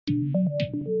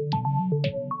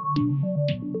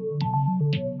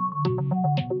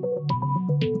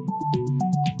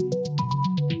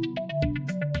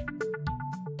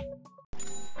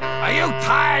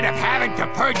Tired of having to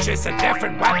purchase a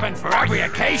different weapon for every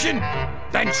occasion?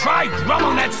 Then try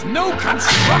GrumbleNet's new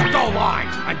Constructo Line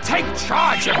and take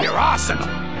charge of your arsenal.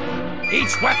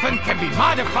 Each weapon can be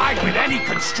modified with any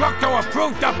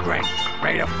Constructo-approved upgrade.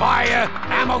 Rate of fire,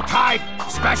 ammo type,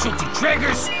 specialty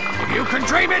triggers. If you can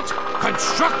dream it,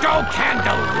 Constructo can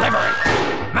deliver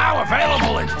it. Now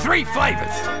available in 3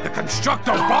 flavors: the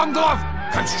Constructo Bomb Glove,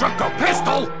 Constructo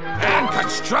Pistol, and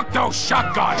Constructo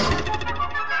Shotgun.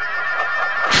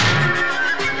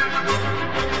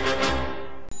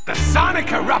 The Sonic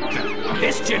Eruptor.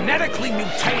 This genetically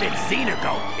mutated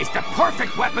Xenago is the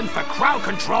perfect weapon for crowd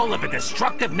control of a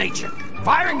destructive nature.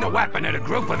 Firing the weapon at a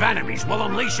group of enemies will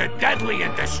unleash a deadly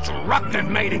and destructive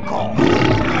mating call.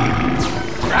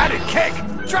 For added kick,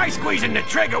 try squeezing the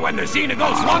trigger when the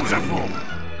Xenago's lungs are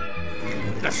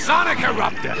full. The Sonic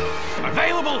Eruptor.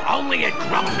 Available only at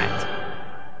GrumbleNet.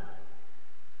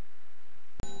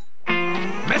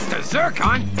 Mr.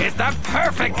 Zurkon is the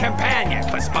perfect companion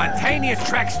for spontaneous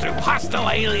treks through hostile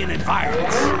alien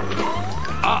environments.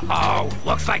 Uh-oh,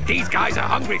 looks like these guys are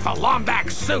hungry for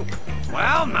Lombax soup.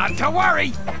 Well, not to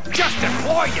worry. Just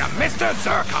deploy your Mr.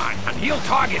 Zurkon, and he'll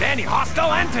target any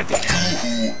hostile entity.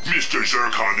 Mr.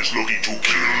 Zurkon is looking to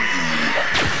kill you.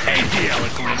 Hey, deal,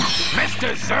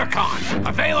 Mr. Zurkon,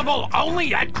 available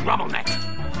only at GrumbleNet.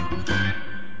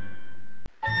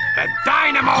 The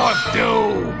Dynamo of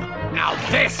Doom. Now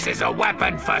this is a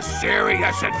weapon for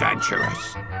serious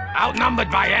adventurers.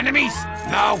 Outnumbered by enemies?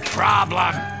 No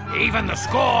problem. Even the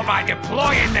score by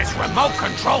deploying this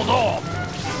remote-controlled orb.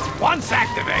 Once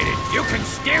activated, you can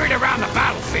steer it around the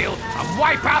battlefield and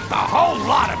wipe out the whole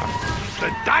lot of them.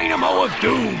 The Dynamo of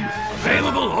Doom.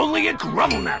 Available only at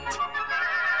GrumbleNet.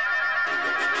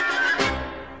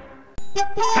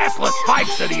 Tesla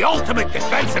spikes are the ultimate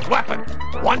defensive weapon.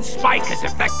 One spike is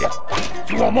effective.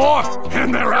 2 or more,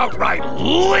 and they're outright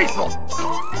lethal.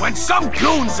 When some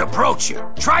goons approach you,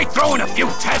 try throwing a few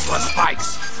Tesla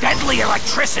spikes. Deadly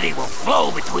electricity will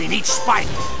flow between each spike,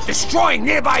 destroying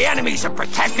nearby enemies and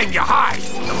protecting your hide.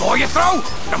 The more you throw,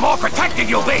 the more protected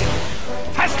you'll be.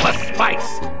 Tesla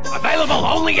spikes, available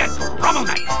only at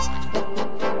GrumbleNet.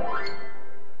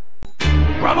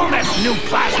 GrumbleNet's new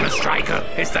Plasma Striker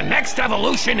is the next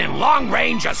evolution in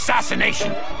long-range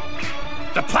assassination.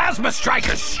 The Plasma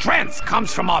Striker's strength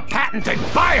comes from our patented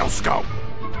Bioscope.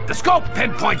 The scope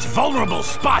pinpoints vulnerable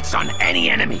spots on any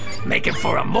enemy, making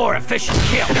for a more efficient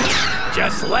kill.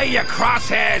 Just lay your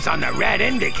crosshairs on the red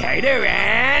indicator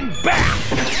and bam!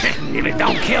 If it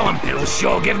don't kill him, it'll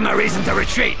sure give him a reason to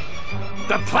retreat.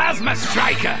 The Plasma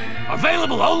Striker,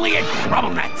 available only at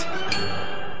GrumbleNet.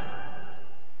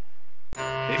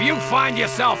 If you find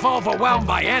yourself overwhelmed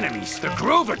by enemies, the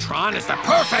Groovitron is the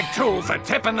perfect tool for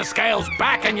tipping the scales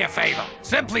back in your favor.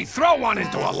 Simply throw one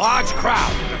into a large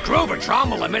crowd. The Groovitron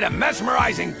will emit a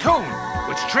mesmerizing tune,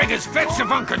 which triggers fits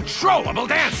of uncontrollable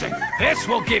dancing. This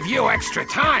will give you extra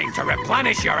time to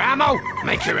replenish your ammo,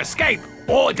 make your escape,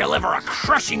 or deliver a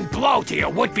crushing blow to your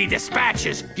would-be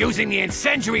dispatchers using the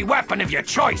incendiary weapon of your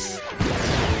choice.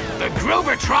 The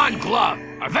Groovitron Glove,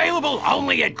 available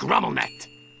only at GrumbleNet.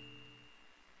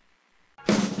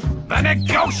 The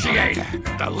Negotiator,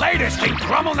 the latest in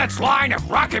GrumbleNet's line of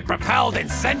rocket-propelled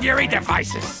incendiary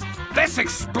devices. This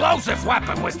explosive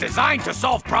weapon was designed to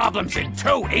solve problems in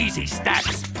 2 easy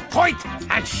steps: point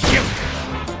and shoot.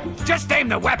 Just aim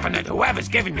the weapon at whoever's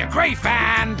giving you grief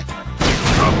and...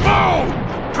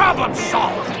 boom! Problem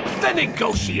solved! The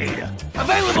Negotiator,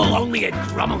 available only at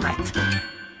GrumbleNet.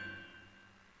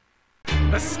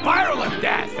 The Spiral of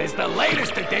Death is the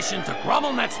latest addition to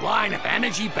GrumbleNet's line of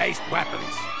energy-based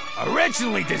weapons.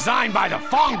 Originally designed by the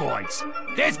Fongoids,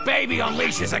 this baby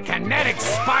unleashes a kinetic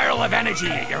spiral of energy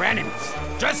at your enemies.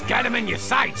 Just get them in your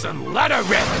sights and let her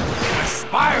rip. The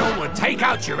spiral will take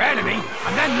out your enemy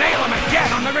and then nail them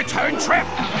again on the return trip.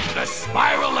 The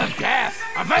Spiral of Death,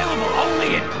 available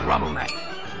only at GrumbleNet.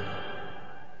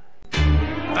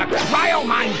 The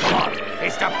Cryomine Glove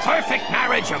is the perfect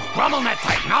marriage of GrumbleNet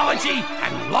technology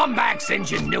and Lombax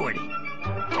ingenuity.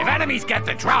 If enemies get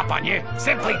the drop on you,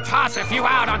 simply toss a few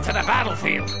out onto the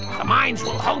battlefield. The mines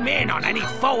will home in on any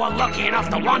foe unlucky enough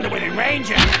to wander within range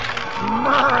and...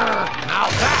 now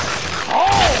that's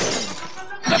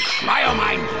cold! The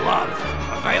Cryomine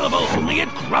Glove, available only at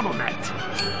GrumbleNet.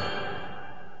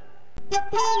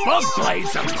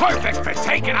 Buzzblades are perfect for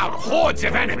taking out hordes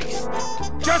of enemies.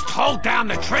 Just hold down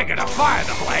the trigger to fire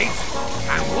the blades,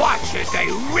 and watch as they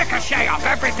ricochet off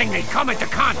everything they come into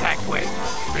contact with.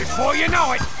 Before you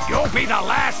know it, you'll be the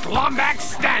last Lombax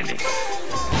standing.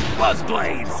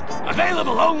 Buzzblades,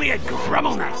 available only at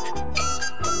GrumbleNet.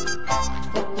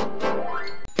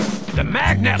 The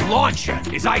magnet launcher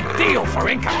is ideal for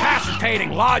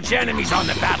incapacitating large enemies on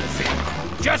the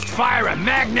battlefield. Just fire a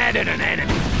magnet at an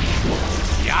enemy.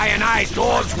 The ionized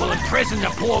orbs will imprison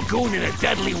the poor goon in a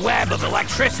deadly web of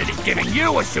electricity, giving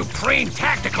you a supreme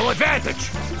tactical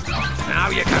advantage. Now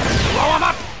you can blow them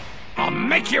up or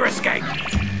make your escape.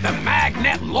 The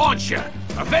magnet launcher,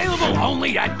 available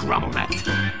only at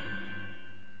GrumbleNet.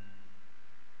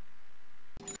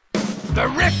 The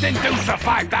Rift Inducer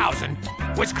 5000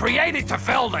 was created to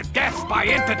fill the death by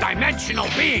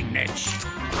interdimensional being niche.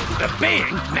 The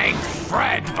being, named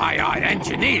Fred by our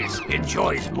engineers,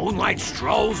 enjoys moonlight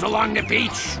strolls along the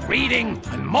beach, reading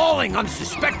and mauling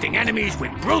unsuspecting enemies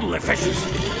with brutal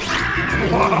efficiency.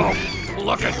 Whoa,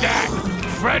 look at that!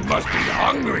 Fred must be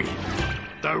hungry.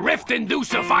 The Rift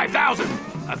Inducer 5000,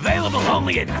 available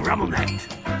only at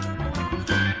GrumbleNet.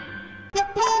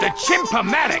 The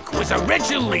Chimp-O-Matic was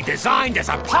originally designed as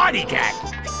a party gag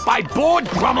by bored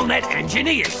GrumbleNet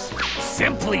engineers.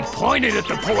 Simply point it at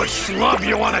the poor slug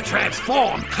you want to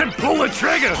transform and pull the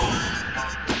trigger.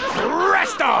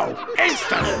 Presto!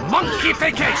 Instant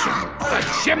monkeyification! The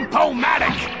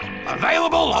Chimp-O-Matic,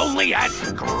 available only at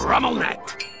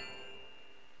GrumbleNet.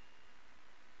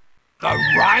 The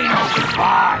RYNO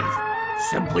 5.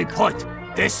 Simply put,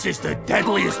 this is the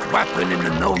deadliest weapon in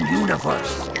the known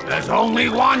universe. There's only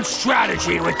one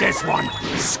strategy with this one.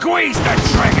 Squeeze the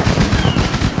trigger!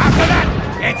 After that,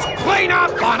 it's clean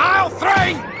up on aisle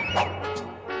 3!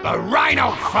 The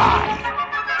RYNO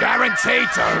 5. Guaranteed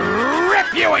to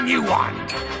rip you a new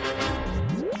one!